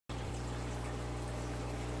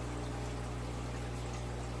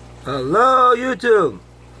Hello YouTube!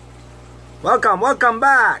 Welcome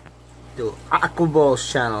back to Aquaball's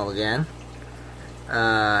channel again.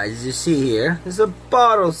 As you see here, there's a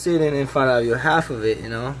bottle sitting in front of you, half of it,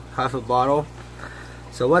 half a bottle.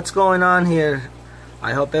 So what's going on here?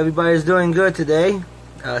 I hope everybody's doing good today,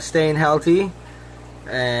 staying healthy,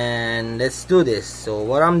 and let's do this. So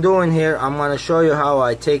what I'm doing here, I'm going to show you how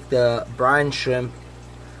I take the brine shrimp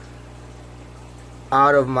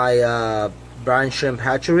out of my brine shrimp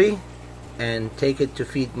hatchery and take it to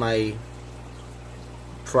feed my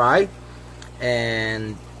fry,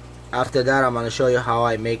 and after that I'm going to show you how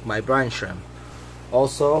I make my brine shrimp.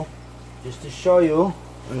 Also, just to show you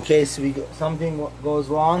in case something goes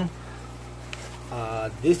wrong,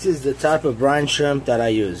 this is the type of brine shrimp that I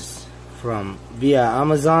use from via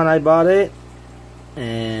Amazon. I bought it,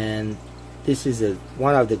 and this is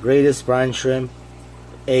one of the greatest brine shrimp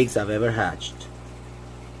eggs I've ever hatched.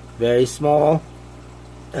 Very small.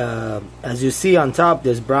 As you see on top,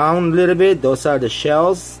 there's brown a little bit. Those are the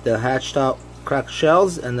shells, the hatched out cracked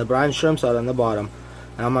shells, and the brine shrimps are on the bottom.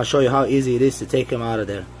 And I'm going to show you how easy it is to take them out of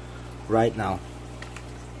there right now.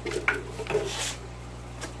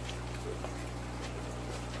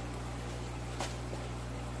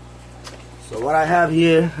 So what I have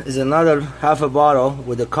here is another half a bottle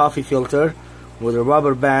with a coffee filter with a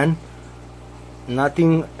rubber band.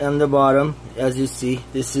 Nothing on the bottom. As you see,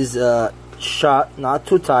 this is a shut, not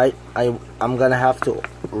too tight. I'm gonna have to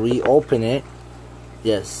reopen it.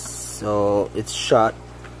 Yes, so it's shut.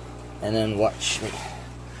 And then watch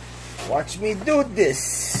me do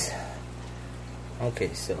this.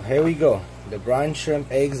 Okay, so here we go. The brine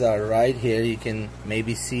shrimp eggs are right here. You can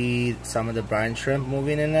maybe see some of the brine shrimp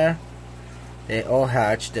moving in there. They all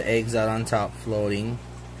hatched. The eggs are on top floating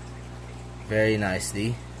very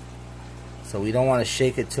nicely. So we don't want to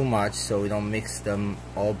shake it too much so we don't mix them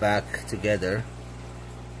all back together.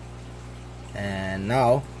 And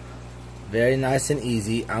now, very nice and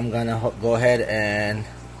easy, I'm gonna go ahead and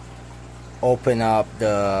open up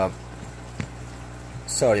the,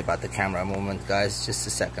 sorry about the camera movement guys, just a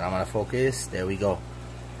second, I'm gonna focus. There we go.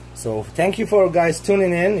 So thank you for guys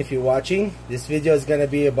tuning in. If you're watching, this video is gonna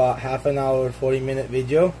be about half an hour, 40-minute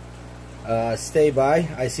video. Stay by.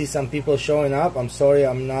 I see some people showing up. I'm sorry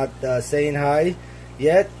I'm not saying hi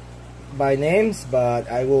yet by names, but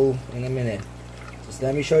I will in a minute. Just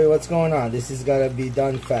let me show you what's going on. This is gotta be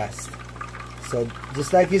done fast. So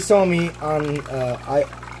just like you saw me on, I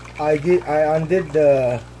undid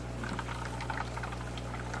the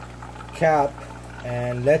cap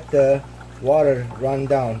and let the water run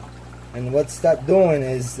down. And what's that doing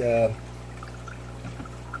is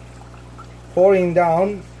pouring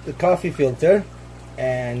down the coffee filter,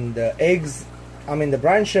 and the eggs, the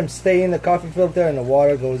brine shrimp stay in the coffee filter and the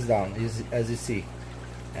water goes down, as you see.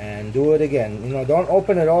 And do it again. Don't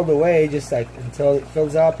open it all the way, just like until it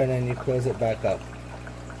fills up, and then you close it back up.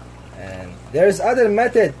 And there's other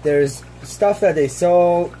method. There's stuff that they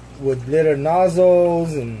sell with little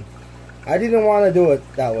nozzles, and I didn't want to do it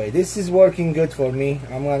that way. This is working good for me.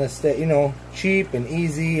 I'm gonna stay, cheap and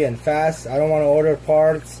easy and fast. I don't want to order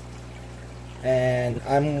parts. And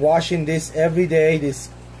I'm washing this every day, these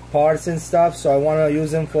parts and stuff, so I want to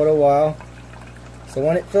use them for a while. So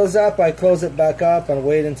when it fills up, I close it back up and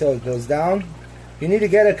wait until it goes down. You need to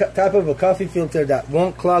get a type of a coffee filter that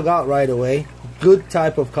won't clog out right away. Good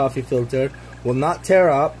type of coffee filter, will not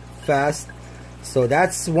tear up fast. So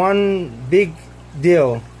that's one big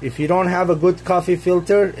deal. If you don't have a good coffee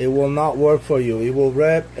filter, it will not work for you. It will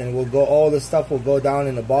rip and all the stuff will go down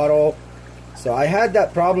in the bottle. So I had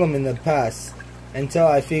that problem in the past until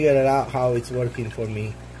I figured it out how it's working for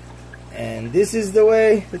me. And this is the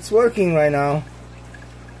way it's working right now.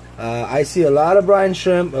 I see a lot of brine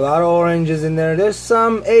shrimp, a lot of oranges in there. There's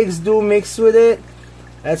some eggs do mix with it.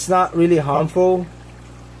 That's not really harmful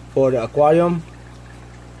for the aquarium.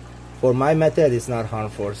 For my method, it's not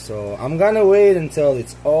harmful. So I'm gonna wait until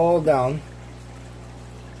it's all down.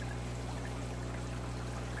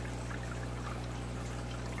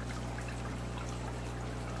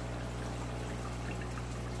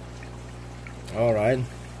 Alright,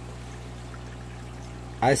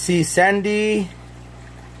 I see Sandy,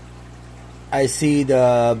 I see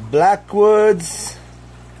the Blackwoods,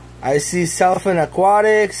 I see Selfin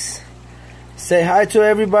Aquatics. Say hi to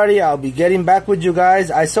everybody. I'll be getting back with you guys.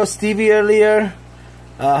 I saw Stevie earlier.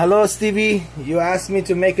 Hello Stevie, you asked me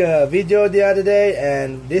to make a video the other day,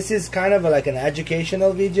 and this is kind of like an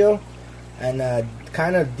educational video and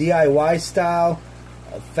kind of DIY style.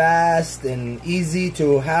 Fast and easy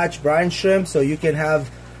to hatch brine shrimp, so you can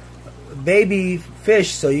have baby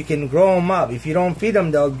fish so you can grow them up. If you don't feed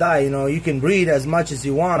them, they'll die. You know, you can breed as much as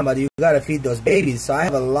you want, but you gotta feed those babies. So I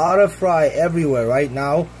have a lot of fry everywhere right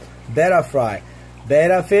now. Betta fry,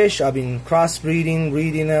 betta fish. I've been crossbreeding,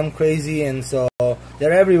 breeding them crazy, and so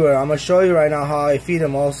they're everywhere. I'm gonna show you right now how I feed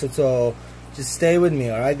them also. So just stay with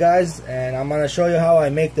me, alright guys? And I'm gonna show you how I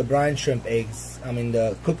make the brine shrimp eggs.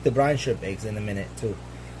 Cook the brine shrimp eggs in a minute too.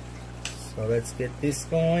 So let's get this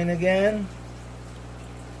going again.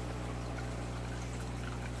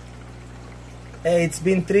 Hey, it's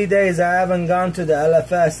been 3 days. I haven't gone to the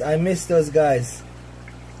LFS. I miss those guys.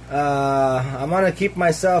 I'm gonna keep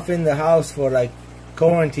myself in the house for like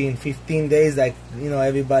quarantine 15 days, like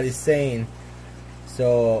everybody's saying.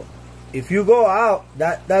 So if you go out,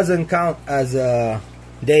 that doesn't count as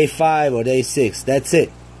day 5 or day 6. That's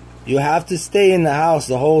it. You have to stay in the house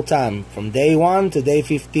the whole time from day 1 to day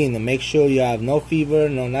 15 and make sure you have no fever,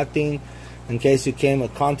 no nothing, in case you came in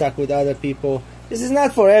contact with other people. This is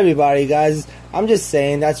not for everybody, guys. I'm just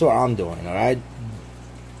saying that's what I'm doing, alright?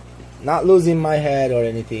 Not losing my head or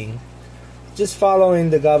anything. Just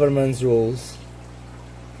following the government's rules.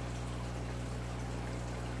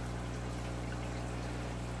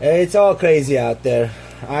 It's all crazy out there.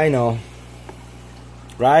 I know.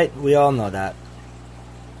 Right? We all know that.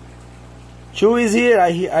 Chewy's here.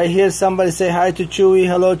 I hear somebody say hi to Chewy.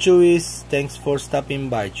 Hello, Chewy. Thanks for stopping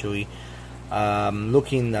by, Chewy.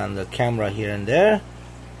 Looking on the camera here and there.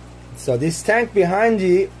 So this tank behind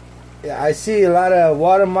you, I see a lot of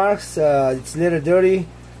watermarks. It's a little dirty.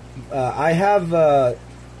 I have the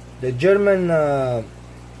German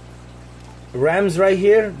rams right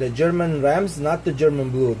here. The German rams, not the German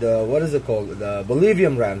blue. The, what is it called? The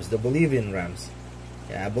Bolivian rams. The Bolivian rams.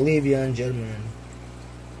 Yeah, Bolivian, German.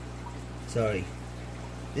 Sorry.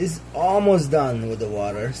 This is almost done with the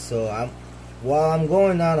water. So while I'm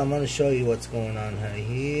going on, I'm going to show you what's going on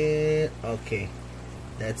here. Okay.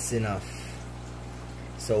 That's enough.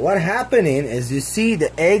 So what happening is, you see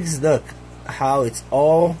the eggs, look how it's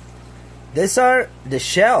all, these are the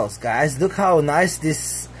shells, guys. Look how nice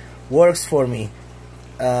this works for me.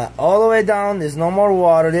 All the way down, there's no more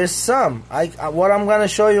water. There's some. What I'm gonna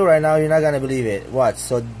show you right now, you're not gonna believe it. Watch.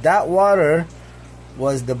 So that water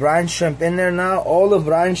was the brine shrimp in there. Now all the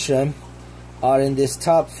brine shrimp are in this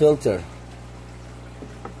top filter.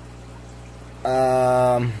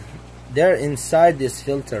 They're inside this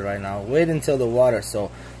filter right now. Wait until the water.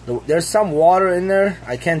 So there's some water in there.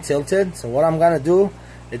 I can't tilt it. So what I'm gonna do,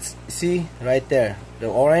 it's, see right there, the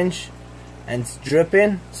orange, and it's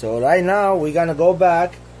dripping. So right now we're gonna go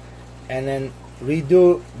back and then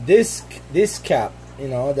redo this cap.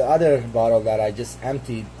 The other bottle that I just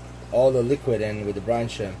emptied all the liquid in with the brine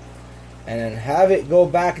shrimp, and then have it go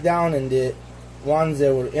back down in the ones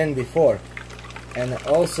that were in before. And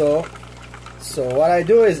also, so what I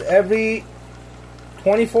do is every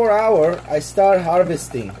 24 hours I start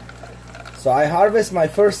harvesting. So I harvest my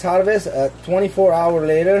first harvest 24 hours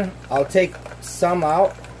later. I'll take some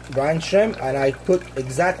out, brine shrimp, and I put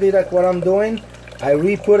exactly like what I'm doing. I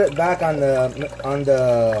re-put it back on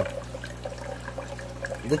the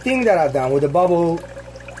thing that I've done with the bubble.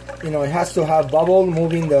 It has to have bubble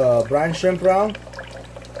moving the brine shrimp around.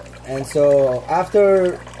 And so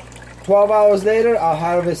after 12 hours later, I'll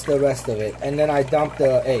harvest the rest of it, and then I dump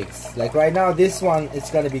the eggs. Like right now, this one,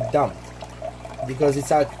 it's gonna be dumped because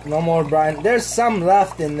it's like no more brine. There's some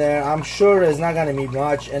left in there. I'm sure there's not gonna be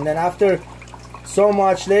much. And then after so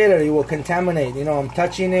much later, it will contaminate. I'm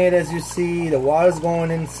touching it, as you see. The water's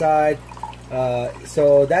going inside.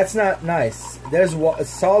 So that's not nice. There's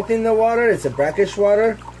salt in the water. It's a brackish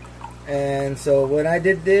water. And so when I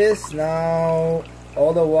did this, now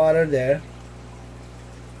all the water there.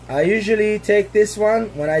 I usually take this one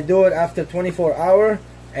when I do it after 24 hours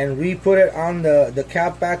and re-put it on the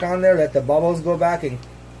cap back on there, let the bubbles go back, and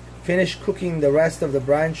finish cooking the rest of the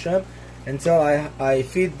brine shrimp until I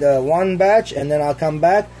feed the one batch, and then I'll come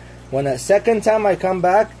back. When the second time I come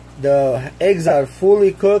back, the eggs are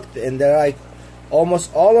fully cooked and they're like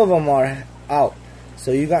almost all of them are out.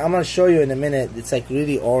 So I'm gonna show you in a minute. It's like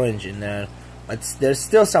really orange in there, but there's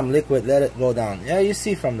still some liquid. Let it go down. Yeah, you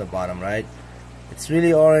see from the bottom, right? It's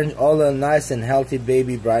really orange. All the nice and healthy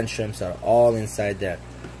baby brine shrimps are all inside there.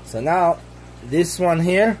 So now this one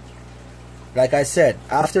here, like I said,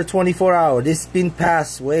 after 24 hours, this been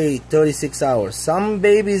past way 36 hours. Some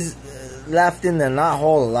babies left in there, not a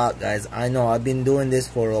whole lot, guys. I know, I've been doing this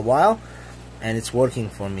for a while and it's working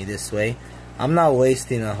for me this way. I'm not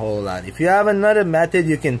wasting a whole lot. If you have another method,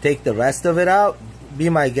 you can take the rest of it out. Be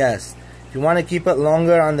my guest. If you want to keep it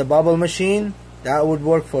longer on the bubble machine, that would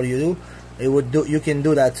work for you. You can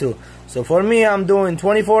do that too. So for me, I'm doing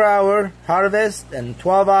 24-hour harvest and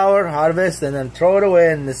 12-hour harvest, and then throw it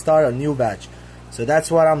away and start a new batch. So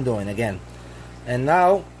that's what I'm doing again. And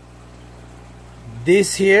now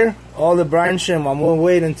this here, all the brine shrimp, I'm gonna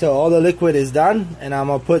wait until all the liquid is done, and I'm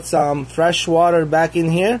gonna put some fresh water back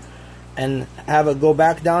in here and have it go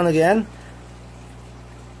back down again.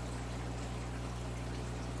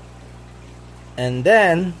 And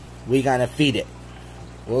then we're gonna feed it.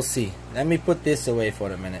 We'll see. Let me put this away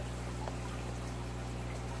for a minute.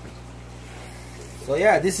 So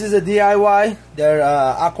yeah, this is a DIY. They're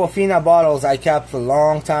Aquafina bottles I kept a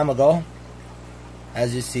long time ago.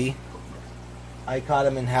 As you see, I cut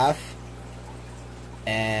them in half,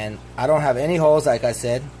 and I don't have any holes, like I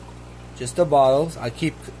said, just the bottles. I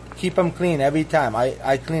keep them clean every time.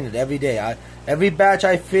 I clean it every day. Every batch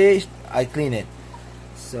I fish, I clean it.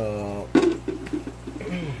 So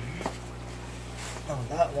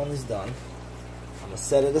that one is done. I'm gonna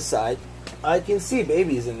set it aside. I can see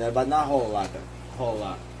babies in there, but not a whole lot.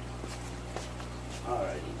 Alrighty.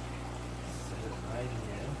 Set it right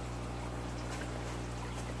here.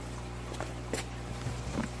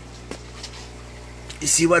 You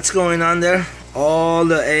see what's going on there? All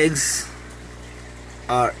the eggs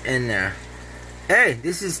are in there. Hey,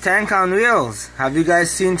 this is Tank on Wheels. Have you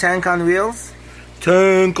guys seen Tank on Wheels?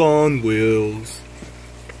 Tank on Wheels.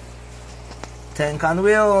 Tank on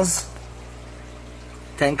Wheels.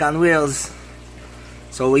 Tank on Wheels.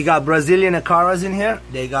 So we got Brazilian Acaras in here.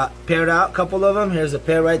 They got paired out, a couple of them. Here's a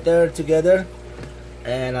pair right there together.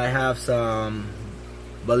 And I have some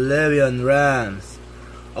Bolivian Rams.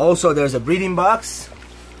 Also, there's a breeding box.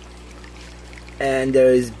 And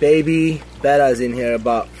there is baby bettas in here,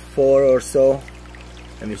 about 4 or so.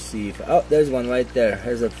 Let me see if, oh, there's one right there.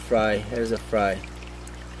 Here's a fry. Here's a fry.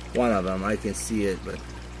 One of them, I can see it, but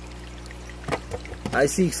I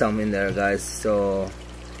see some in there, guys. So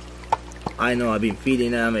I know I've been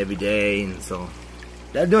feeding them every day, and so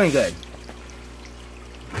they're doing good.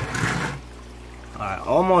 Alright,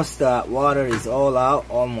 almost water is all out,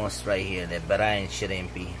 almost right here, the brine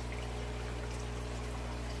shrimpy.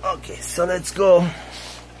 Okay, so let's go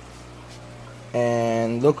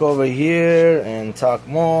and look over here and talk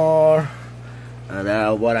more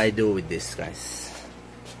about what I do with this, guys.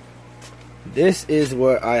 This is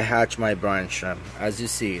where I hatch my brine shrimp. As you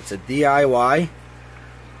see, it's a DIY.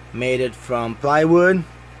 Made it from plywood.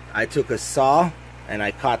 I took a saw and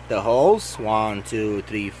I cut the holes. 1, 2,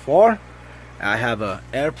 3, 4. I have a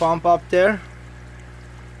air pump up there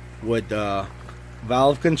with the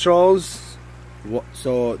valve controls.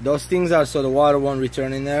 So those things are so the water won't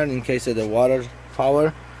return in there in case of the water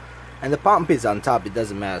power. And the pump is on top, it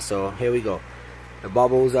doesn't matter. So here we go. The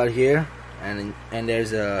bubbles are here, and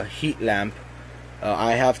there's a heat lamp.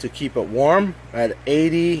 I have to keep it warm at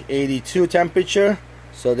 80, 82 temperature,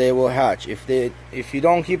 so they will hatch. If you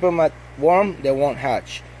don't keep them at warm, they won't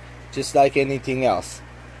hatch, just like anything else.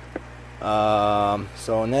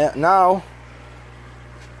 So now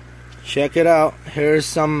check it out. Here's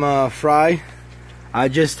some fry. I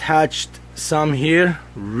just hatched some here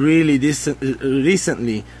really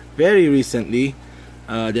recently, very recently.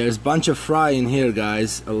 There's a bunch of fry in here,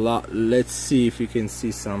 guys, a lot. Let's see if you can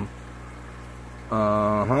see some.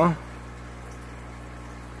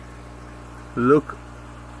 Look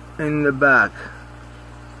in the back.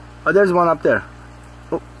 Oh, there's one up there.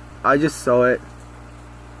 Oh, I just saw it.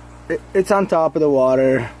 It's on top of the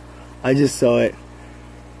water. I just saw it.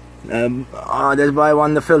 There's by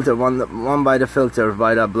one the filter, one by the filter,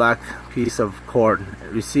 by the black piece of cord.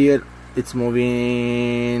 You see it? It's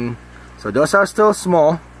moving. So those are still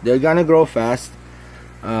small. They're gonna grow fast.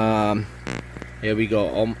 Here we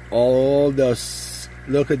go. All those.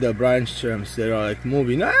 Look at the brine shrimps. They're like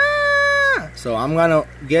moving. Ah! So I'm gonna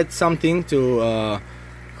get something to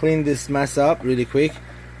clean this mess up really quick.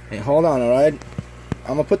 Hey, hold on, all right?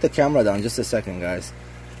 I'm gonna put the camera down just a second, guys.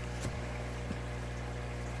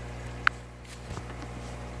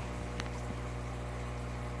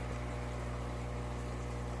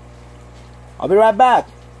 I'll be right back.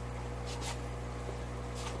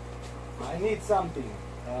 I need something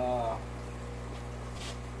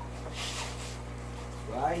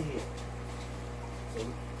right here. So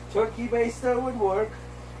turkey baster would work,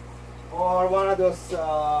 or one of those.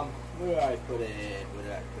 Where did I put it?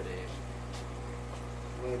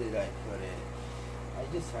 Where did I put it? I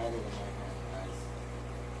just had it in my hand, guys.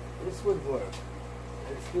 This would work.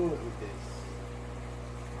 Let's do it with this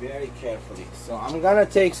very carefully. So I'm gonna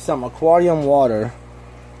take some aquarium water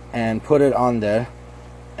and put it on there,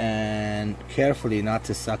 and carefully not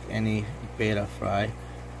to suck any beta fry.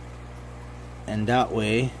 And that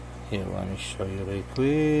way, here, let me show you really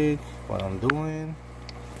quick what I'm doing.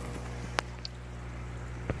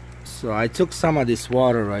 So I took some of this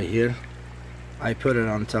water right here, I put it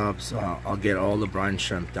on top, so I'll get all the brine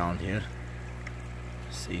shrimp down here.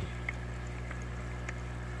 See,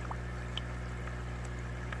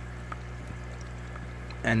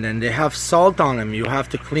 and then they have salt on them, you have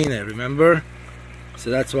to clean it, remember? So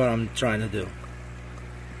that's what I'm trying to do.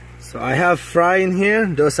 So I have fry in here,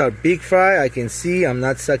 those are big fry, I can see I'm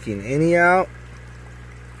not sucking any out.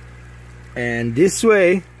 And this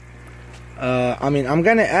way, I mean, I'm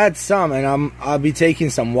gonna add some, and I'll be taking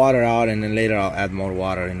some water out, and then later I'll add more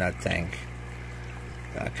water in that tank.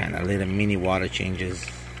 Kind of little mini water changes.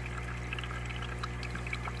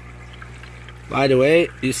 By the way,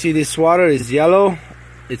 you see this water is yellow.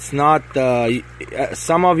 It's not,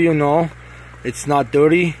 some of you know, it's not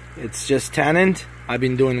dirty, it's just tanned. I've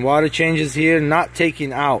been doing water changes here, not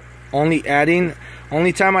taking out, only adding.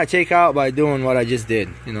 Only time I take out by doing what I just did,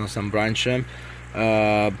 you know, some brine shrimp.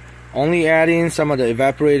 Only adding some of the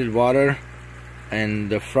evaporated water, and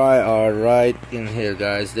the fry are right in here,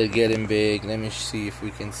 guys. They're getting big. Let me see if we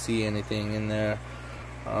can see anything in there.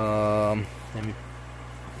 Let me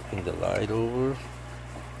bring the light over.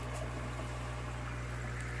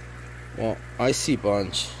 Well, I see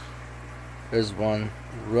bunch. There's one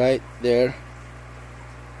right there.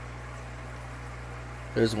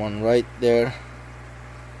 There's one right there.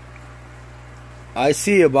 I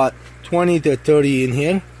see about 20 to 30 in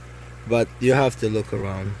here, but you have to look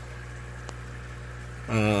around.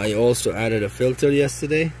 I also added a filter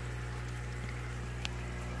yesterday.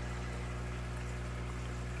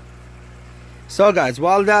 So guys,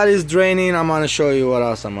 while that is draining, I'm gonna show you what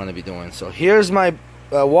else I'm gonna be doing. So here's my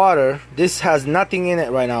water. This has nothing in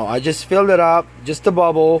it right now. I just filled it up, just a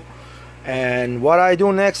bubble. And what I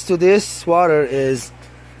do next to this water is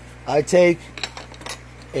I take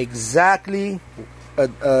exactly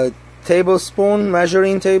a tablespoon,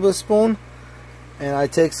 measuring tablespoon, and I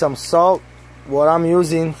take some salt. What I'm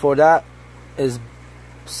using for that is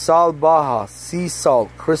salt Baja, sea salt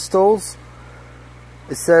crystals.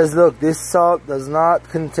 It says, look, this salt does not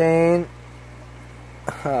contain,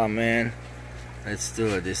 oh man, let's do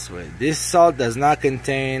it this way. This salt does not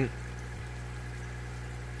contain,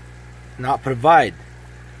 not provide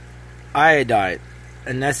iodide,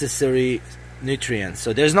 a necessary nutrients.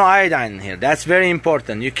 So there's no iodine in here. That's very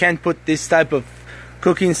important. You can't put this type of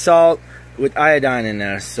cooking salt with iodine in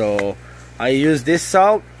there. So I use this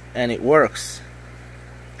salt and it works,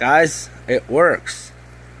 guys. It works.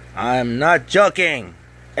 I'm not joking.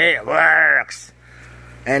 It works.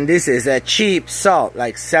 And this is a cheap salt,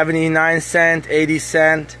 like 79 cents, 80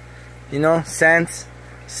 cents, you know, cents.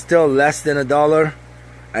 Still less than $1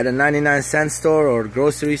 at a 99-cent store or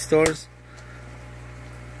grocery stores.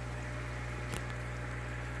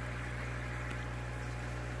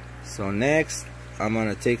 So next, I'm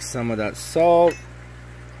gonna take some of that salt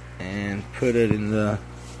and put it in the,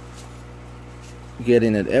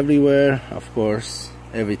 getting it everywhere, of course,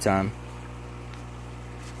 every time.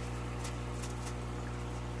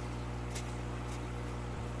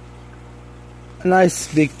 A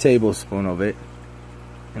nice big tablespoon of it,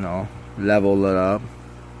 you know, level it up.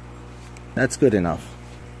 That's good enough.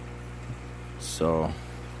 So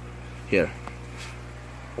here,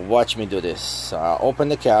 watch me do this. So I'll open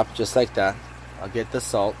the cap just like that. I'll get the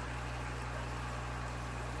salt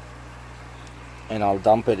and I'll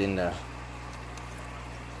dump it in there.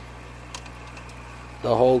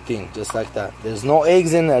 The whole thing, just like that. There's no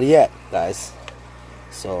eggs in there yet, guys.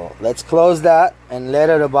 So let's close that and let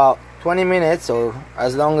it about 20 minutes or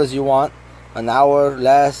as long as you want, an hour,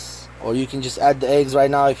 less, or you can just add the eggs right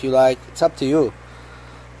now if you like. It's up to you.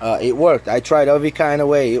 It worked. I tried every kind of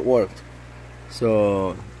way. It worked.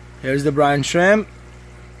 So here's the brine shrimp.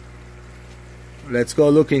 Let's go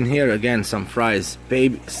look in here again. Some fries,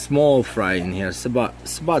 baby, small fry in here. It's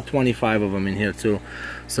about 25 of them in here too.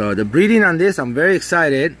 So the breeding on this, I'm very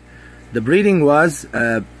excited. The breeding was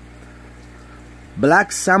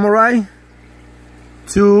Black Samurai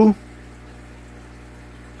to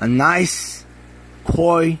a nice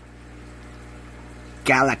koi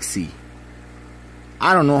galaxy.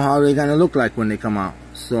 I don't know how they're gonna look like when they come out.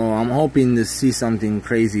 So I'm hoping to see something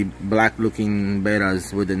crazy, black looking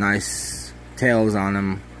betas with the nice tails on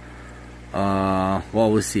them.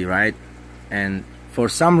 Well, we'll see, right? And for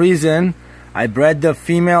some reason, I bred the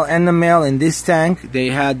female and the male in this tank. They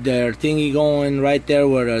had their thingy going right there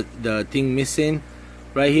where the thing missing,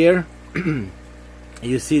 right here.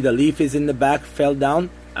 You see the leaf is in the back, fell down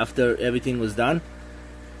after everything was done.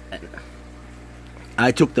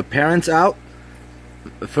 I took the parents out,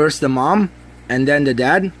 first the mom and then the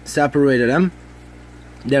dad, separated them.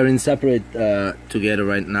 They're in separate together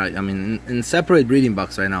right now. I mean in separate breeding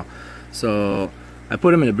box right now. So I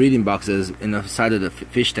put them in the breeding boxes in the side of the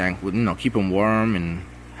fish tank, with, you know, keep them warm and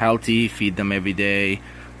healthy. Feed them every day,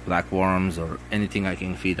 black worms or anything I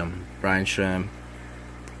can feed them, brine shrimp.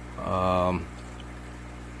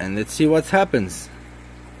 And let's see what happens.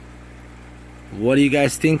 What do you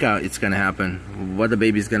guys think it's gonna happen? What the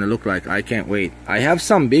baby's gonna look like? I can't wait. I have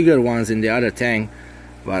some bigger ones in the other tank,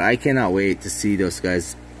 but I cannot wait to see those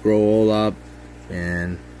guys grow all up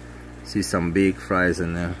and see some big fries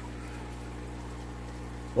in there.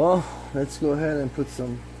 Well, let's go ahead and put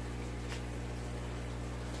some.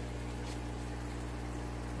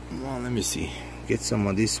 Well, let me see. Get some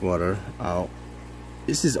of this water out.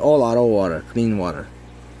 This is all auto water, clean water.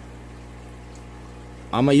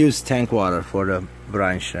 I'm gonna use tank water for the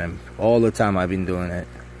brine shrimp. All the time I've been doing it.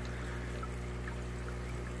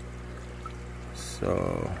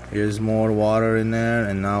 So here's more water in there,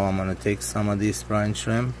 and now I'm gonna take some of this brine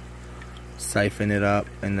shrimp, siphon it up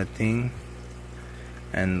in the thing,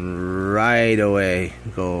 and right away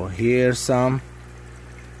go here some.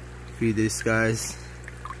 Feed these guys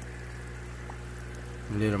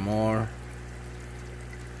a little more.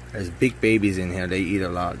 There's big babies in here. They eat a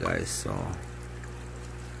lot, guys. So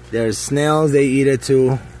there's snails. They eat it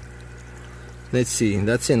too. Let's see.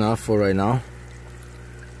 That's enough for right now.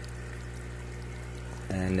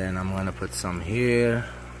 And then I'm gonna put some here.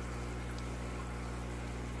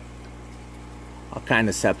 I'll kind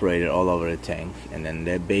of separate it all over the tank, and then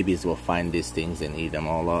the babies will find these things and eat them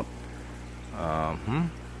all up.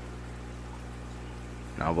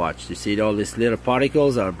 Now watch. You see all these little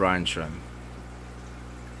particles are brine shrimp,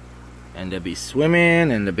 and they'll be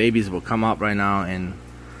swimming, and the babies will come up right now and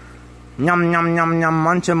yum yum yum yum,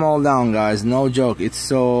 munch them all down, guys. No joke. It's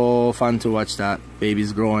so fun to watch that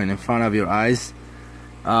babies growing in front of your eyes.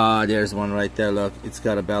 There's one right there. Look, it's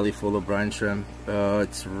got a belly full of brine shrimp.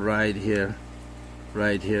 It's right here,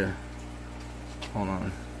 right here. Hold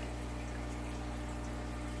on.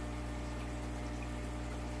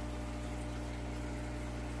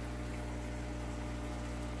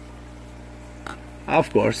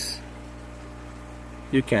 Of course,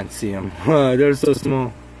 you can't see them. They're so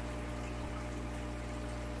small.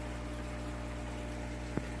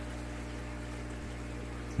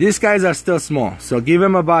 These guys are still small, so give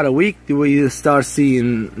them about a week till you start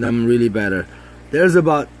seeing them really better. There's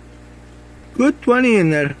about good 20 in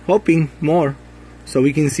there, hoping more, so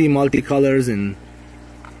we can see multicolors. And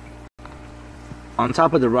on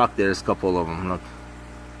top of the rock there's a couple of them. Look.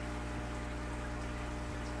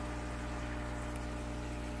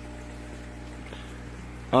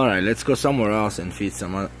 Alright, let's go somewhere else and feed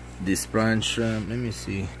some of this brine shrimp. Let me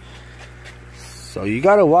see. So you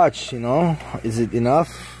gotta watch, you know, is it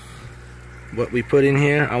enough what we put in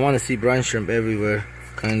here? I want to see brine shrimp everywhere,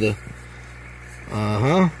 kinda.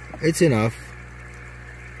 It's enough.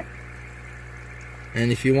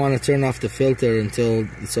 And if you want to turn off the filter until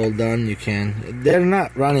it's all done, you can. They're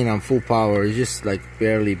not running on full power. It's just like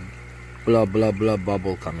barely blah blah blah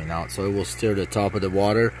bubble coming out, so it will stir the top of the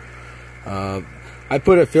water. I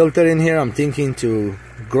put a filter in here. I'm thinking to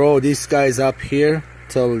grow these guys up here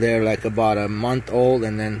till they're like about a month old,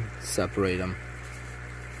 and then separate them.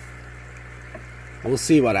 We'll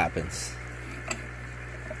see what happens.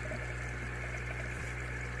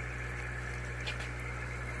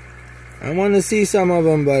 I want to see some of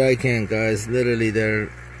them, but I can't, guys. Literally, they're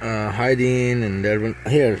hiding, and they're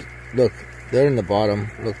here. Look, they're in the bottom.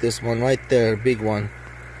 Look, this one right there, big one,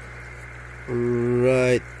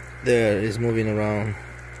 right there, is moving around.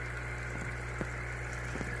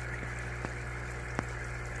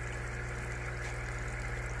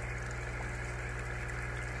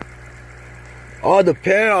 Oh, the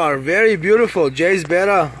pair are very beautiful. Jay's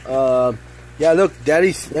better. Yeah, look,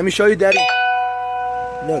 daddy's. Let me show you daddy.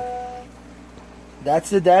 Look, that's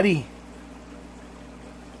the daddy.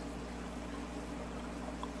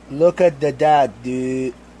 Look at the dad,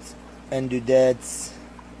 dude, and the dads.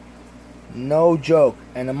 No joke.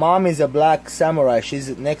 And the mom is a black samurai.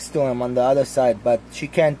 She's next to him on the other side, but she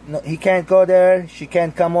can't. No, he can't go there. She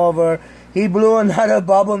can't come over. He blew another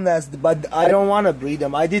bubble nest, but I don't want to breed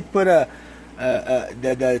them. I did put the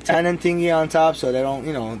tenant thingy on top, so they don't,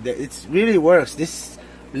 you know, it really works. This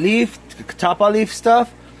leaf, tapa leaf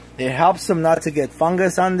stuff, it helps them not to get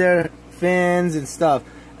fungus on their fins and stuff.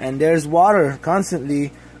 And there's water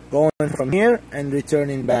constantly going from here and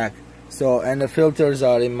returning back. So, and the filters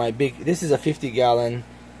are in my big, this is a 50-gallon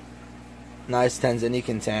nice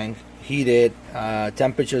Tanzanian tank, heated,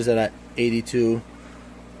 temperatures are at 82.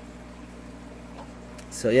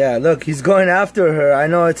 So yeah, look, he's going after her. I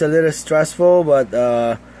know it's a little stressful, but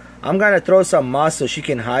I'm gonna throw some moss so she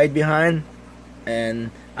can hide behind.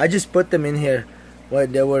 And I just put them in here where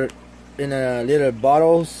they were in a little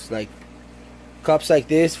bottles, like cups like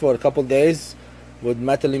this, for a couple days with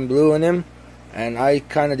methylene blue in them, and I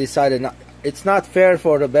kind of decided it's not fair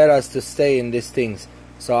for the bettas to stay in these things,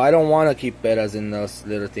 so I don't want to keep bettas in those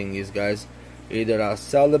little thingies, guys. Either I'll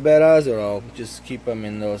sell the bettas or I'll just keep them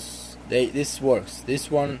in those. This works. This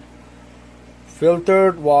one,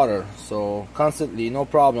 filtered water, so constantly, no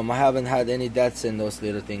problem. I haven't had any deaths in those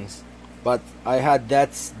little things, but I had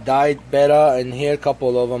deaths, died betta in here.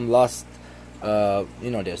 Couple of them lost.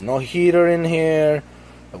 You know, there's no heater in here.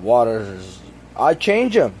 The water, I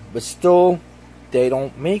change them, but still they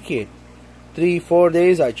don't make it. 3-4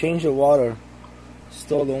 days I change the water,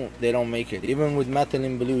 still they don't make it. Even with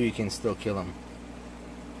methylene blue you can still kill them.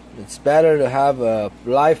 It's better to have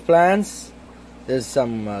live plants. There's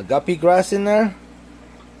some guppy grass in there.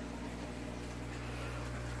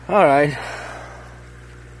 Alright,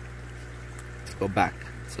 let's go back.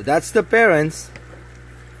 So that's the parents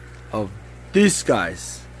of these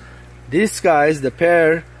guys. These guys, the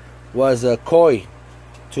pair was a koi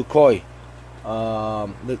to koi.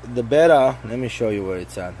 The betta, let me show you where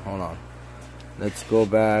it's at. Hold on. Let's go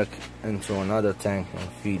back into another tank and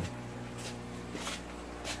feed.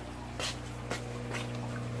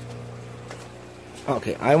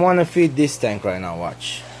 Okay, I want to feed this tank right now.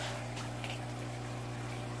 Watch.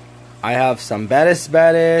 I have some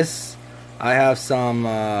bettas. I have some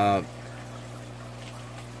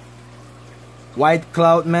white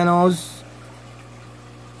cloud minnows.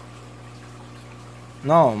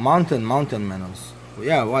 No, mountain minnows.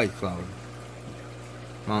 Yeah, white cloud.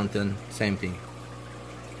 Mountain, same thing.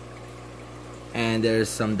 And there's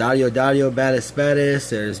some Dario bettas.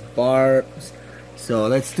 There's barbs. So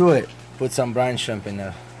let's do it. Put some brine shrimp in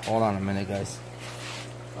there. Hold on a minute, guys.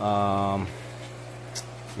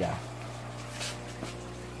 Yeah.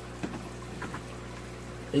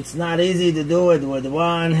 It's not easy to do it with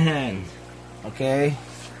one hand. Okay?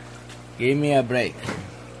 Give me a break.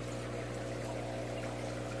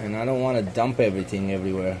 And I don't want to dump everything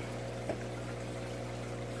everywhere.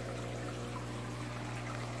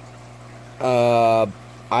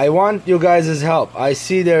 I want you guys' help. I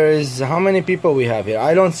see there is, how many people we have here?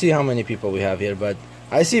 I don't see how many people we have here, but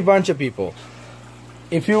I see a bunch of people.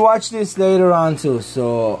 If you watch this later on too,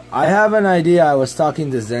 so I have an idea. I was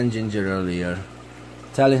talking to Zen Ginger earlier,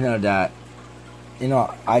 telling her that, you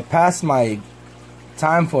know, I passed my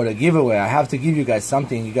time for the giveaway. I have to give you guys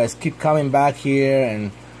something. You guys keep coming back here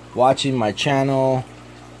and watching my channel.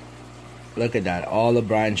 Look at that, all the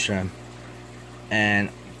brine shrimp. And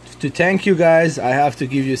to thank you guys, I have to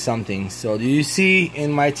give you something. So do you see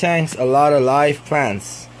in my tanks a lot of live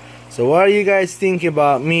plants? So what do you guys think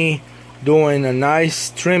about me doing a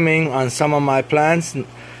nice trimming on some of my plants?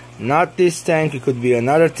 Not this tank, it could be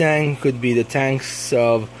another tank, it could be the tanks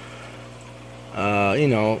of you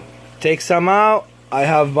know, take some out. I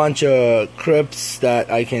have a bunch of crypts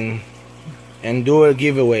that I can and do a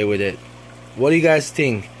giveaway with it. What do you guys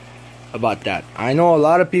think about that? I know a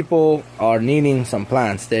lot of people are needing some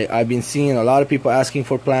plants. I've been seeing a lot of people asking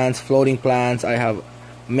for plants, floating plants. I have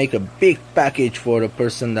make a big package for the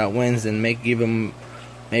person that wins and give them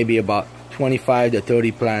maybe about 25 to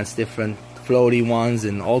 30 plants, different floaty ones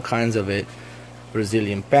and all kinds of it.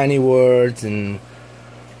 Brazilian pennyworts and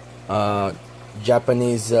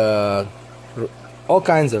Japanese, all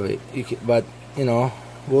kinds of it. But you know,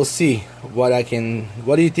 we'll see what I can.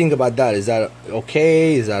 What do you think about that? Is that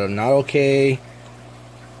okay? Is that not okay?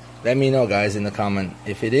 Let me know, guys, in the comment.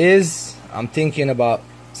 If it is, I'm thinking about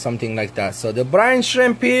something like that. So the brine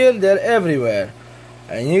shrimp here, they're everywhere,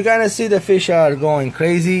 and you're gonna see the fish are going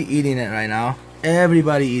crazy eating it right now.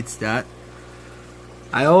 Everybody eats that.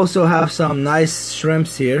 I also have some nice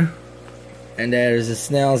shrimps here, and there's the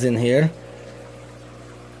snails in here.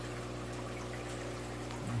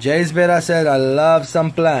 Jay's Beta said, I love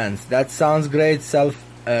some plants. That sounds great.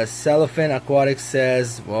 Cellophane Aquatic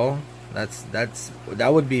says, well, that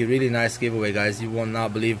would be a really nice giveaway, guys. You will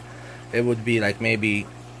not believe it would be like maybe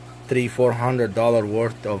 $300-400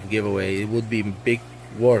 worth of giveaway. It would be big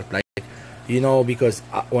worth, like, you know, because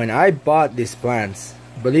when I bought these plants,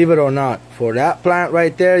 believe it or not, for that plant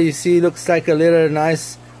right there, you see, looks like a little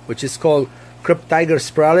nice, which is called Cryptiger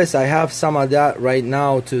spiralis. I have some of that right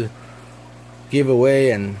now to give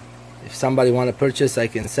away, and if somebody want to purchase, I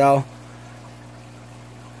can sell.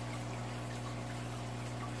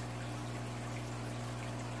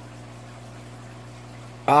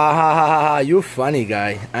 You funny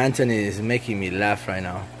guy. Anthony is making me laugh right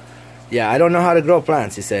now. Yeah, I don't know how to grow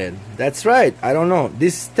plants, he said. That's right, I don't know.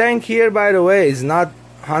 This tank here, by the way, is not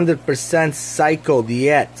 100% cycled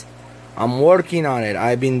yet. I'm working on it.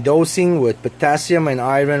 I've been dosing with potassium and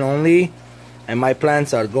iron only, and my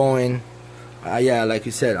plants are going. Yeah, like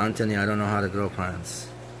you said, Anthony, I don't know how to grow plants.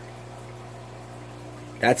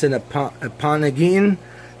 That's an Aponagine.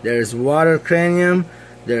 There's water cranium.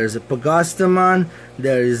 There's a Pagostemon.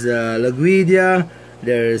 There's a Laguidia.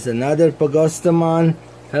 There's another Pagostemon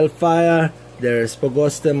Hellfire. There's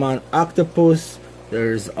Pagostemon Octopus.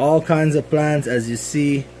 There's all kinds of plants, as you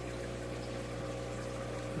see.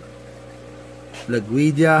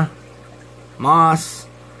 Laguidia, moss.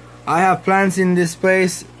 I have plants in this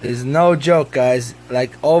place. It's no joke, guys.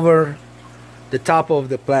 Like over the top of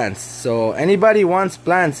the plants. So anybody wants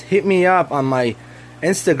plants, hit me up on my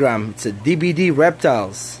Instagram. It's a DBD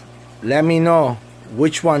Reptiles. Let me know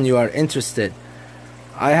which one you are interested.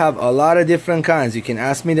 I have a lot of different kinds. You can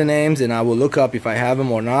ask me the names and I will look up if I have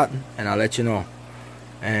them or not, and I'll let you know.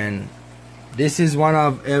 And this is one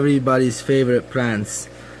of everybody's favorite plants.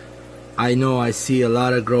 I know I see a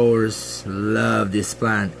lot of growers love this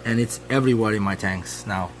plant, and it's everywhere in my tanks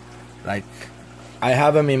now. Like, I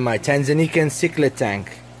have them in my Tanzanican cichlid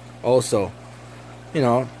tank also. You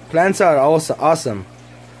know, plants are also awesome.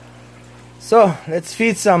 So let's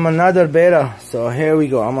feed some another betta. So here we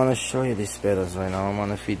go. I'm gonna show you these bettas right now. I'm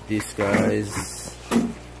gonna feed these guys.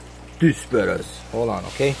 These bettas. Hold on,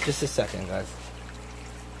 okay? Just a second, guys.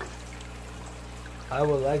 I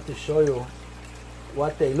would like to show you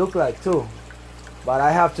what they look like too, but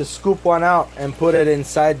I have to scoop one out and put it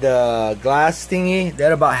inside the glass thingy.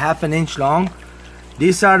 They're about ½ an inch long.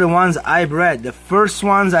 These are the ones I bred, the first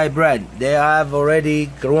ones I bred. They have already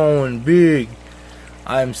grown big.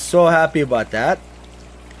 I'm so happy about that.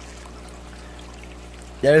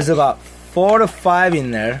 There's about 4 to 5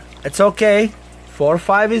 in there. It's okay, 4 or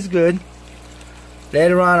 5 is good.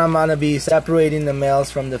 Later on I'm gonna be separating the males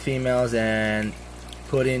from the females and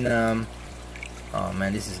putting oh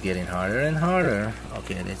man, this is getting harder and harder.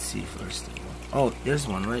 Okay, let's see first. Oh, there's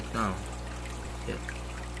one right now. Yeah.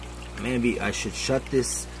 Maybe I should shut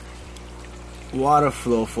this water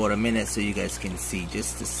flow for a minute so you guys can see.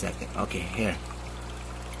 Just a second. Okay, here.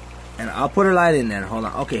 And I'll put a light in there. Hold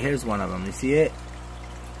on. Okay, here's one of them. You see it?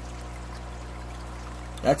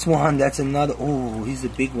 That's one. That's another. Oh, he's a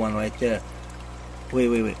big one right there.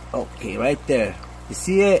 Wait. Okay, right there. You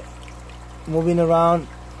see it? Moving around.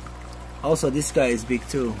 Also, this guy is big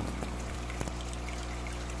too.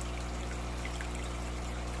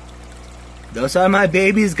 Those are my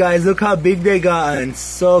babies, guys. Look how big they got, and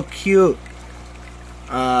so cute.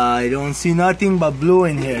 I don't see nothing but blue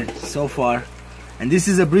in here so far. And this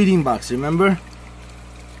is a breeding box, remember?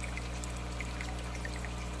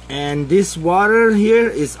 And this water here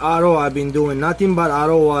is RO. I've been doing nothing but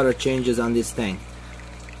RO water changes on this tank.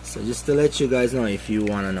 So just to let you guys know if you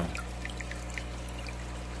want to know.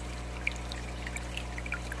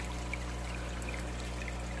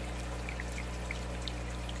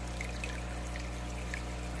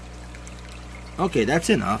 Okay, that's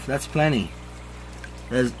enough. That's plenty.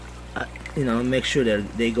 There's, you know, make sure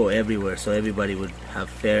that they go everywhere so everybody would have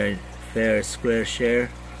fair square share.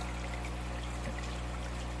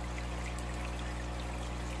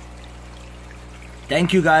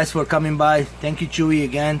 Thank you guys for coming by. Thank you, Chewy,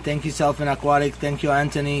 again. Thank you, Self and Aquatic. Thank you,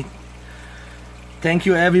 Anthony. Thank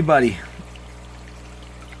you, everybody.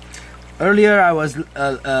 Earlier, I was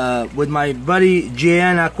with my buddy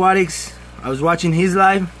JN Aquatics. I was watching his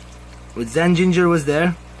live. With Zen Ginger was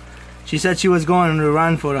there. She said she was going to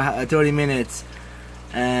run for 30 minutes,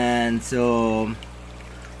 and so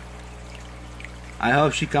I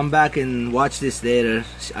hope she come back and watch this later.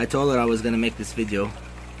 I told her I was gonna make this video,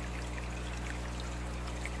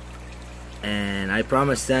 and I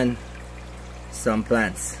promised Zen some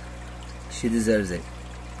plants. She deserves it.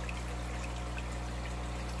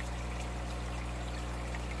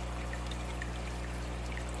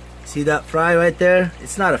 See that fry right there?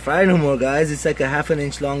 It's not a fry no more, guys. It's like a ½ an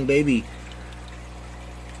inch long baby.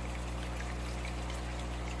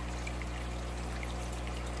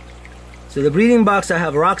 So the breeding box, I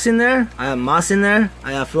have rocks in there, I have moss in there,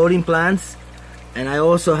 I have floating plants, and I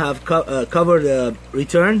also have covered the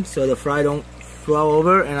return so the fry don't flow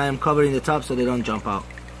over, and I am covering the top so they don't jump out.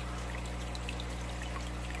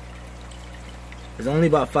 There's only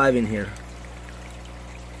about 5 in here.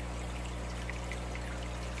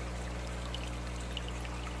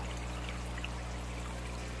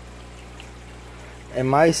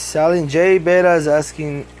 Am I selling? Jay Beta is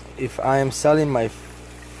asking if I am selling my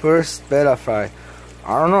first betta fry.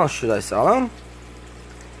 I don't know. Should I sell him?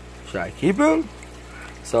 Should I keep him?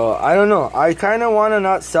 So I don't know. I kind of want to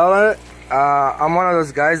not sell it. I'm one of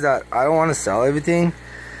those guys that I don't want to sell everything.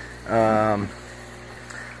 To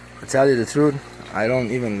tell you the truth, I don't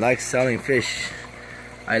even like selling fish.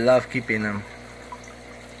 I love keeping them.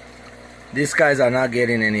 These guys are not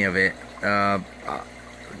getting any of it.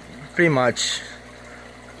 Pretty much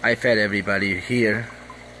I fed everybody here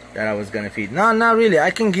that I was gonna feed. No, not really.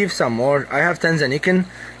 I can give some more. I have Tanzanian.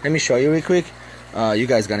 Let me show you real quick. You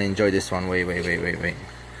guys gonna enjoy this one. Wait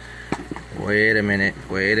a minute.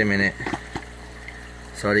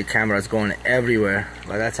 Sorry, camera's going everywhere,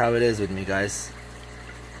 but that's how it is with me, guys.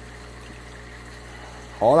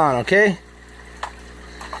 Hold on, okay?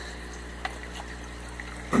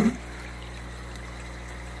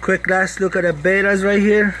 Quick last look at the betas right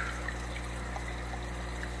here.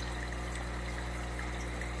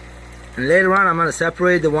 And later on I'm gonna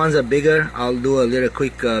separate the ones that are bigger. I'll do a little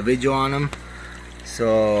quick video on them.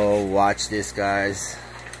 So watch this, guys.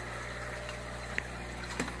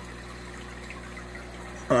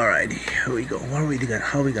 Alrighty, here we go. How are we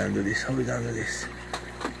gonna do this? I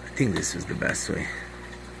think this is the best way.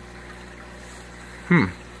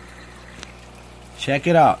 Check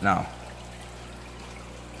it out now.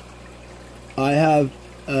 I have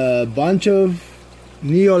a bunch of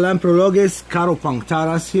Neolamprologus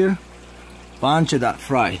caropunctaras here. Bunch of that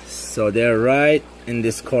fry. So they're right in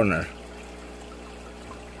this corner.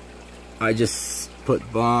 I just put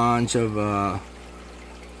bunch of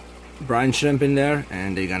brine shrimp in there,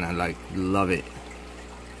 and they're gonna like love it.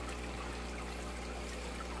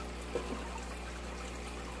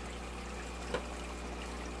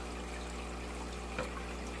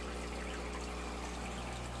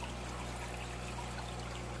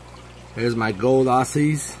 Here's my gold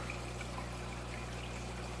Aussies.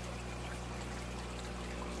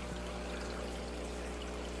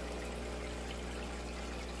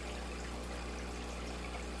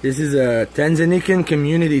 This is a Tanzanian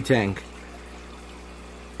community tank.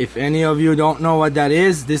 If any of you don't know what that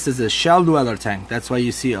is, this is a shell dweller tank. That's why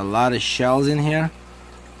you see a lot of shells in here.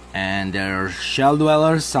 And they're shell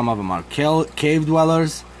dwellers. Some of them are cave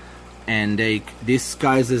dwellers. And these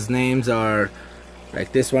guys' names are,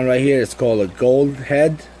 like this one right here is called a gold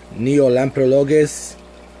head, Neolamprologus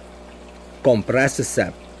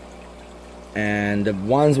compressiceps. And the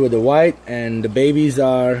ones with the white and the babies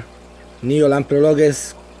are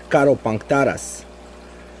Neolamprologus caropunctaras.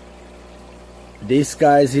 These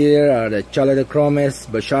guys here are the Chalidochromys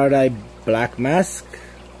bashardi black mask.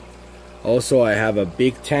 Also I have a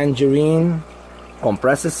big tangerine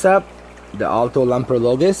compressiceps, the Alto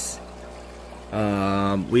Lamprologus.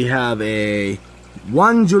 We have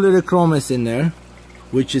one Julidochromys in there,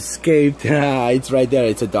 which is scaped. It's right there.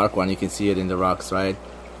 It's a dark one. You can see it in the rocks, right?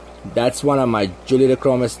 That's one of my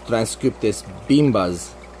Julidochromys transcriptus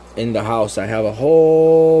bimbas in the house. I have a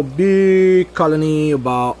whole big colony,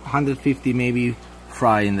 about 150 maybe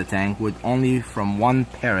fry in the tank, with only from one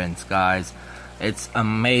parent, guys. It's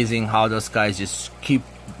amazing how those guys just keep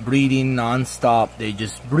breeding non-stop. They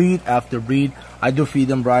just breed after breed. I do feed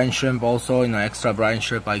them brine shrimp also, extra brine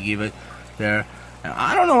shrimp I give it there. And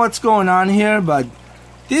I don't know what's going on here, but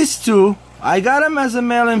these two, I got them as a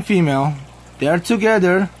male and female. They're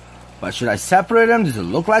together, but should I separate them? Does it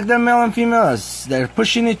look like they're male and female? They're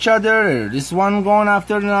pushing each other, or this one going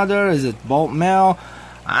after another? Is it both male?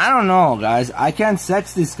 I don't know, guys. I can't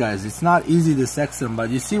sex these guys. It's not easy to sex them, but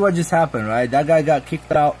you see what just happened, right? That guy got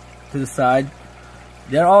kicked out to the side.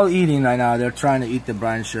 They're all eating right now. They're trying to eat the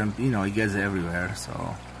brine shrimp. It gets everywhere.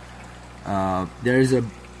 So there's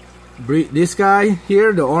this guy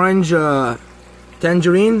here, the orange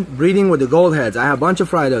tangerine, breeding with the gold heads. I have a bunch of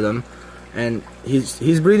fried of them, and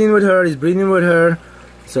he's breeding with her.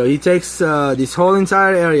 So he takes this whole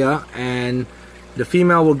entire area, and the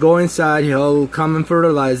female will go inside. He'll come and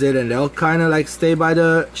fertilize it, and they'll kind of like stay by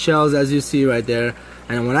the shells, as you see right there.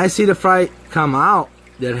 And when I see the fry come out,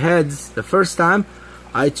 their heads, the first time,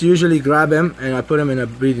 I usually grab them and I put them in a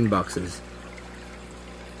breeding boxes.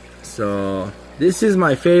 So this is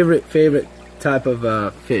my favorite type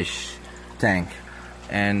of fish tank,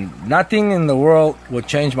 and nothing in the world would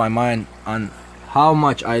change my mind on how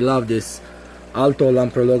much I love this Alto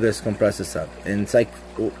Lamprologus compressiceps. And it's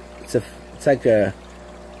like a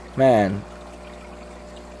man,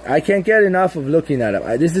 I can't get enough of looking at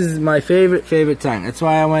it. This is my favorite tank. That's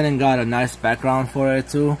why I went and got a nice background for it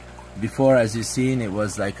too. Before, as you've seen, it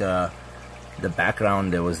was like the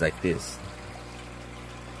background there was like this,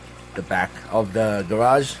 the back of the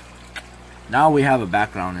garage. Now we have a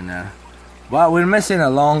background in there. Well, we're missing a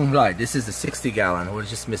long light. This is a 60 gallon. We're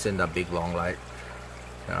just missing that big long light.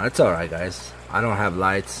 It's alright, guys. I don't have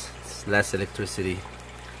lights. It's less electricity.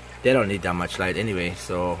 They don't need that much light anyway,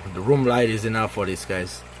 so the room light is enough for these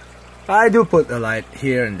guys. I do put a light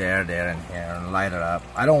here and there and here, and light it up.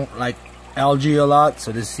 I don't like algae a lot,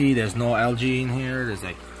 so there's no algae in here.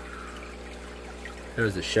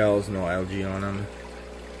 There's the shells, no algae on them.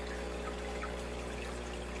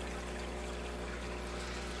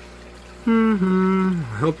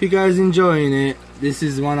 Hope you guys enjoying it. This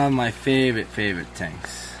is one of my favorite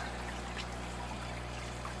tanks.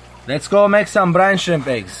 Let's go make some brine shrimp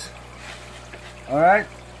eggs. Alright,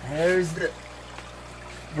 here's the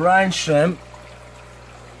brine shrimp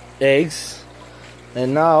eggs.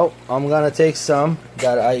 And now I'm gonna take some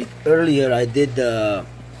that earlier I did the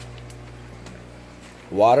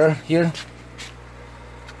water here.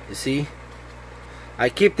 You see? I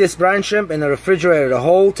keep this brine shrimp in the refrigerator the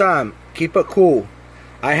whole time. Keep it cool.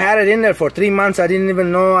 I had it in there for 3 months. I didn't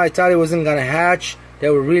even know. I thought it wasn't gonna hatch. They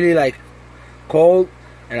were really like cold.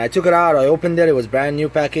 And I took it out. I opened it. It was brand new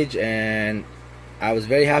package. And I was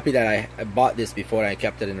very happy that I bought this before I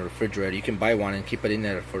kept it in the refrigerator. You can buy one and keep it in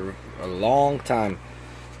there for a long time.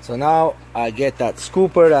 So now I get that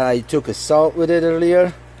scooper that I took a salt with it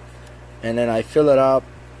earlier. And then I fill it up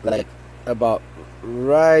like about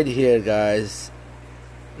right here, guys.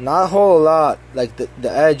 Not a whole lot, like the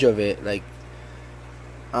edge of it. Like,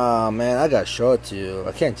 oh man, I gotta show it to you.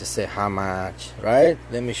 I can't just say how much, right?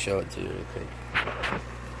 Let me show it to you real quick.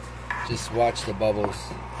 Just watch the bubbles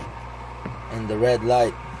and the red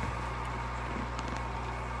light.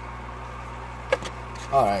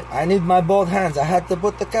 Alright, I need my both hands. I had to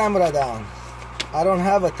put the camera down. I don't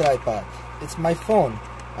have a tripod. It's my phone.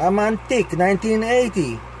 I'm antique,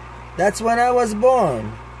 1980. That's when I was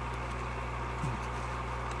born.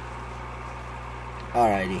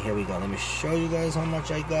 Alrighty, here we go. Let me show you guys how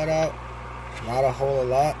much I got out. Not a whole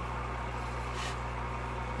lot.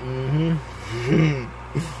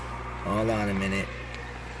 Hold on a minute.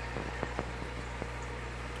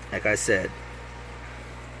 Like I said.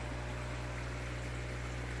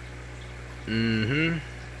 You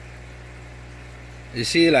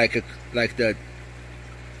see, like the,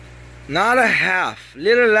 not a half,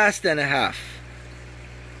 little less than a half,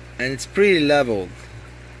 and it's pretty leveled.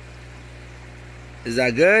 Is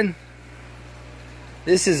that good?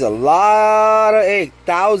 This is a lot of eggs,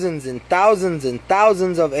 thousands and thousands and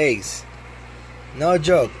thousands of eggs. No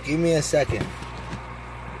joke. Give me a second.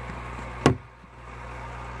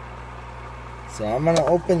 So I'm gonna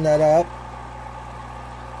open that up.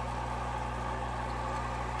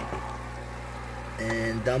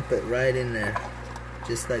 And dump it right in there.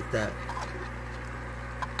 Just like that.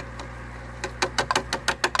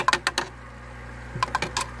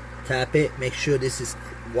 Tap it. Make sure this is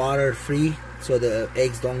water free so the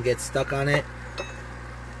eggs don't get stuck on it.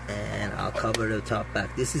 And I'll cover the top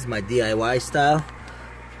back. This is my DIY style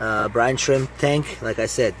brine shrimp tank. Like I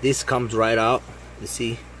said, this comes right out. You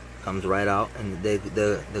see? Comes right out. And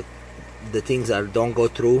the things that don't go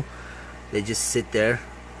through, they just sit there.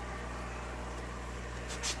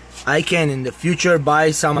 I can in the future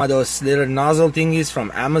buy some of those little nozzle thingies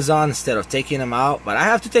from Amazon instead of taking them out, but I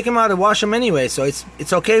have to take them out and wash them anyway, so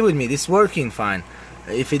it's okay with me. This is working fine.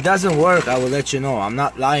 If it doesn't work, I will let you know. I'm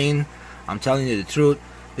not lying. I'm telling you the truth.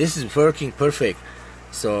 This is working perfect.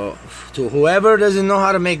 So to whoever doesn't know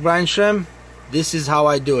how to make brine shrimp, this is how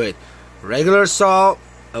I do it. Regular salt,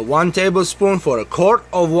 1 tablespoon for a quart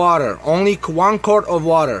of water. Only 1 quart of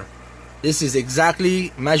water. This is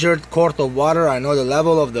exactly measured quart of water. I know the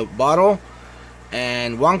level of the bottle.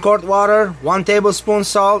 And 1 quart water, 1 tablespoon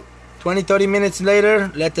salt. 20-30 minutes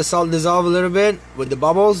later, let the salt dissolve a little bit with the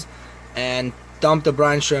bubbles, and dump the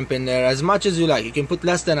brine shrimp in there as much as you like. You can put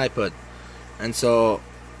less than I put. And so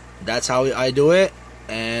that's how I do it.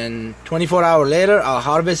 And 24 hours later, I'll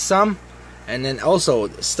harvest some. And then also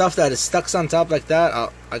stuff that is stuck on top like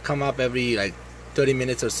that, I come up every like 30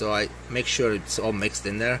 minutes or so. I make sure it's all mixed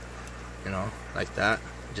in there. You know, like that.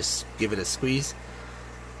 Just give it a squeeze.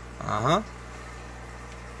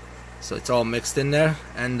 So it's all mixed in there.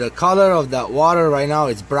 And the color of that water right now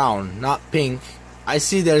is brown, not pink. I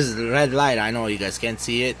see there's red light. I know you guys can't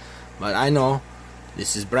see it, but I know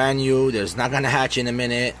this is brand new. There's not gonna hatch in a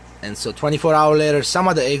minute. And so 24 hours later, some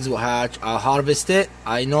of the eggs will hatch. I'll harvest it.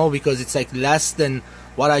 I know, because it's like less than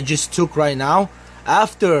what I just took right now.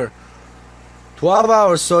 After 12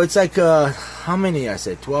 hours, so it's like how many? I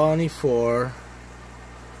said 24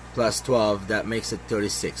 plus 12, that makes it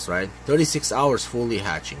 36, right? 36 hours fully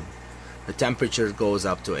hatching. The temperature goes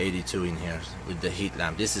up to 82 in here with the heat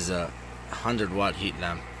lamp. This is a 100-watt heat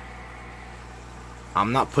lamp.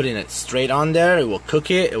 I'm not putting it straight on there. It will cook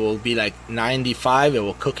it. It will be like 95. It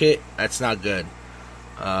will cook it. That's not good.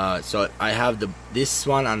 So I have this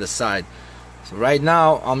one on the side. So right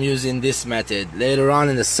now I'm using this method. Later on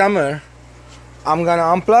in the summer, I'm gonna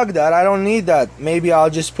unplug that. I don't need that. Maybe I'll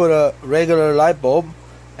just put a regular light bulb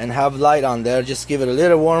and have light on there. Just give it a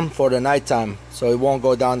little warm for the nighttime, so it won't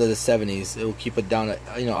go down to the 70s. It will keep it down,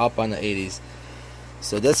 you know, up on the 80s.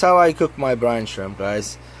 So that's how I cook my brine shrimp,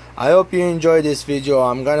 guys. I hope you enjoyed this video.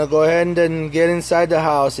 I'm gonna go ahead and get inside the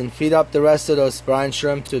house and feed up the rest of those brine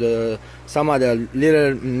shrimp to some of the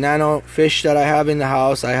little nano fish that I have in the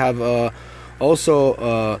house. I have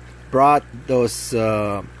also brought those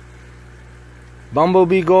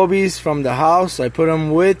bumblebee gobies from the house. I put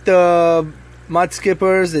them with the mud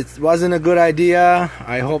skippers. It wasn't a good idea.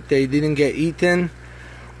 I hope they didn't get eaten.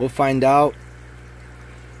 We'll find out.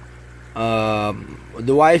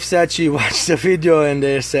 The wife said she watched the video and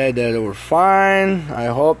they said that they were fine. I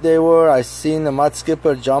hope they were. I seen the mud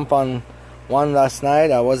skipper jump on one last night.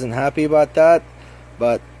 I wasn't happy about that,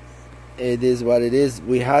 but it is what it is.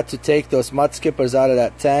 We had to take those mud skippers out of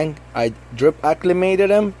that tank. I drip acclimated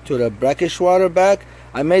them to the brackish water back.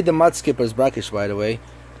 I made the mud skippers brackish, by the way.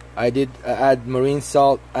 I did add marine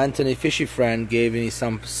salt. Anthony Fishy Friend gave me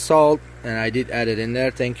some salt and I did add it in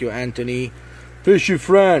there. Thank you, Anthony Fishy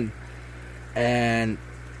Friend. And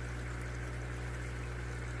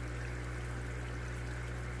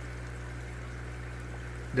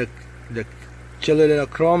the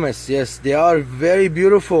Chililochromis, yes, they are very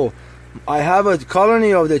beautiful. I have a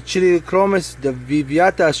colony of the Chililochromis, the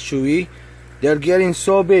Viviatas chewy. They're getting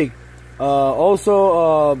so big.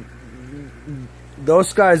 Also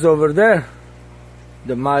those guys over there,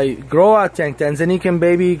 my grow out tank, Tanzanian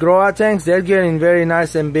baby grow out tanks, they're getting very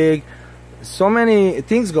nice and big. So many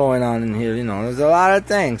things going on in here, you know, there's a lot of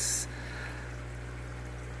things.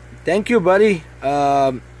 Thank you, buddy.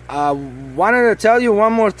 I wanted to tell you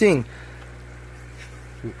one more thing.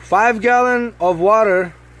 5 gallons of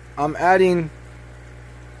water, I'm adding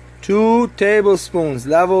 2 tablespoons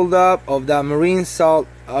leveled up of that marine salt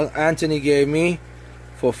Anthony gave me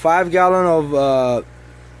for 5 gallons of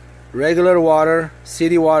regular water,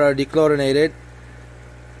 city water, dechlorinated,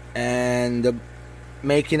 and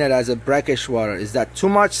making it as a brackish water. Is that too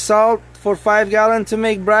much salt for 5 gallons to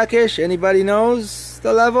make brackish? Anybody knows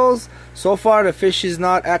the levels? So far the fish is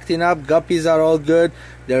not acting up. Guppies are all good.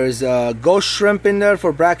 There's ghost shrimp in there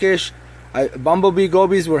for brackish. Bumblebee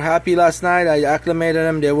gobies were happy last night. I acclimated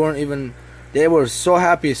them. They were so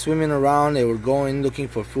happy swimming around. They were going looking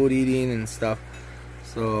for food, eating and stuff.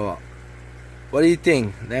 So what do you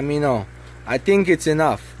think? Let me know. I think it's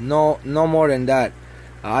enough. No more than that.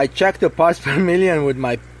 I checked the parts per million with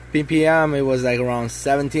my ppm. It was like around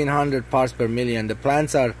 1700 parts per million. The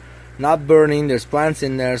plants are not burning. There's plants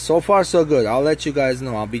in there. So far so good. I'll let you guys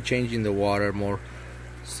know. I'll be changing the water more,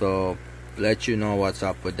 so let you know what's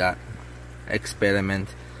up with that experiment.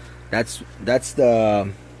 That's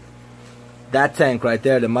that tank right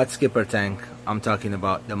there, the mud skipper tank I'm talking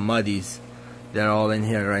about. The muddies, they're all in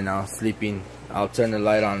here right now sleeping. I'll turn the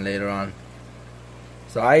light on later on.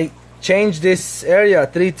 So I changed this area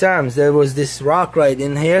 3 times. There was this rock right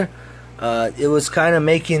in here. It was kind of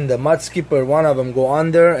making the mud skipper, one of them, go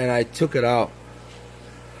under, and I took it out.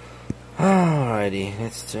 Alrighty,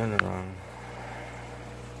 let's turn it on.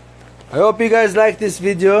 I hope you guys like this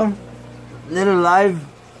video. Little live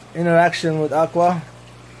interaction with Aqua.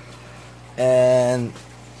 And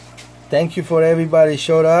thank you for everybody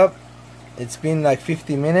showed up. It's been like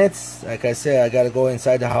 50 minutes. Like I said, I gotta go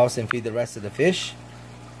inside the house and feed the rest of the fish.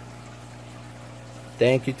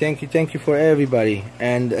 Thank you for everybody.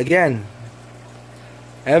 And again,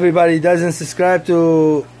 everybody doesn't subscribe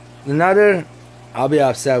to another, I'll be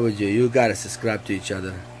upset with you. You gotta subscribe to each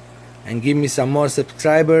other and give me some more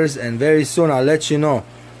subscribers, and very soon I'll let you know.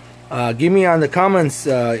 Give me on the comments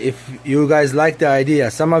if you guys like the idea.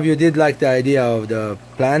 Some of you did like the idea of the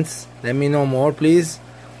plants. Let me know more, please.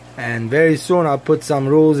 And very soon I'll put some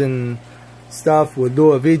rules and stuff. We'll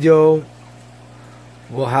do a video.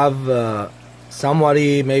 We'll have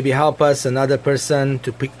somebody maybe help us, another person,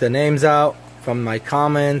 to pick the names out from my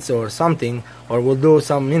comments or something, or we'll do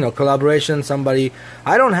some, you know, collaboration. Somebody,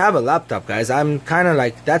 I don't have a laptop, guys. I'm kind of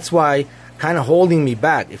like, that's why kind of holding me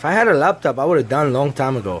back. If I had a laptop, I would have done a long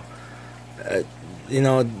time ago. You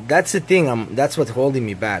know, that's the thing. That's what's holding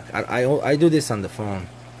me back. I do this on the phone,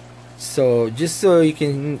 so just so you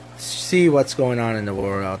can see what's going on in the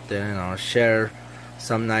world out there, you know, share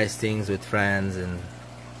some nice things with friends. And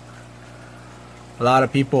a lot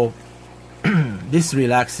of people, this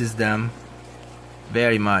relaxes them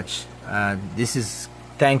very much. This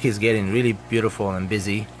tank is getting really beautiful and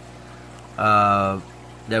busy. I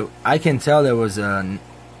can tell there was a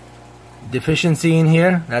deficiency in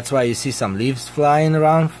here. That's why you see some leaves flying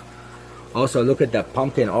around. Also, look at that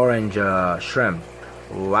pumpkin orange shrimp.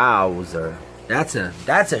 Wowzer! That's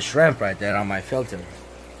a shrimp right there on my filter.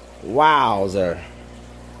 Wowzer!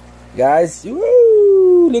 Guys,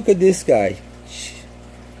 woo, look at this guy.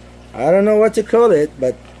 I don't know what to call it,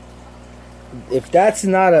 but if that's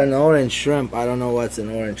not an orange shrimp, I don't know what's an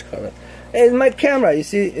orange color. It's my camera. You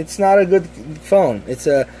see, it's not a good phone. It's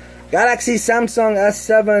a Galaxy Samsung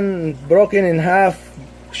S7 broken in half,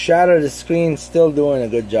 shattered the screen. Still doing a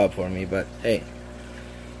good job for me, but hey,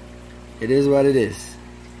 it is what it is.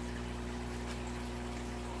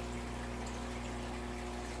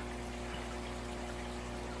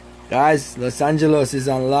 Guys, Los Angeles is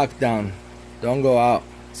on lockdown. Don't go out.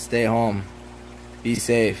 Stay home. Be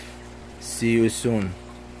safe. See you soon.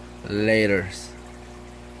 Laters.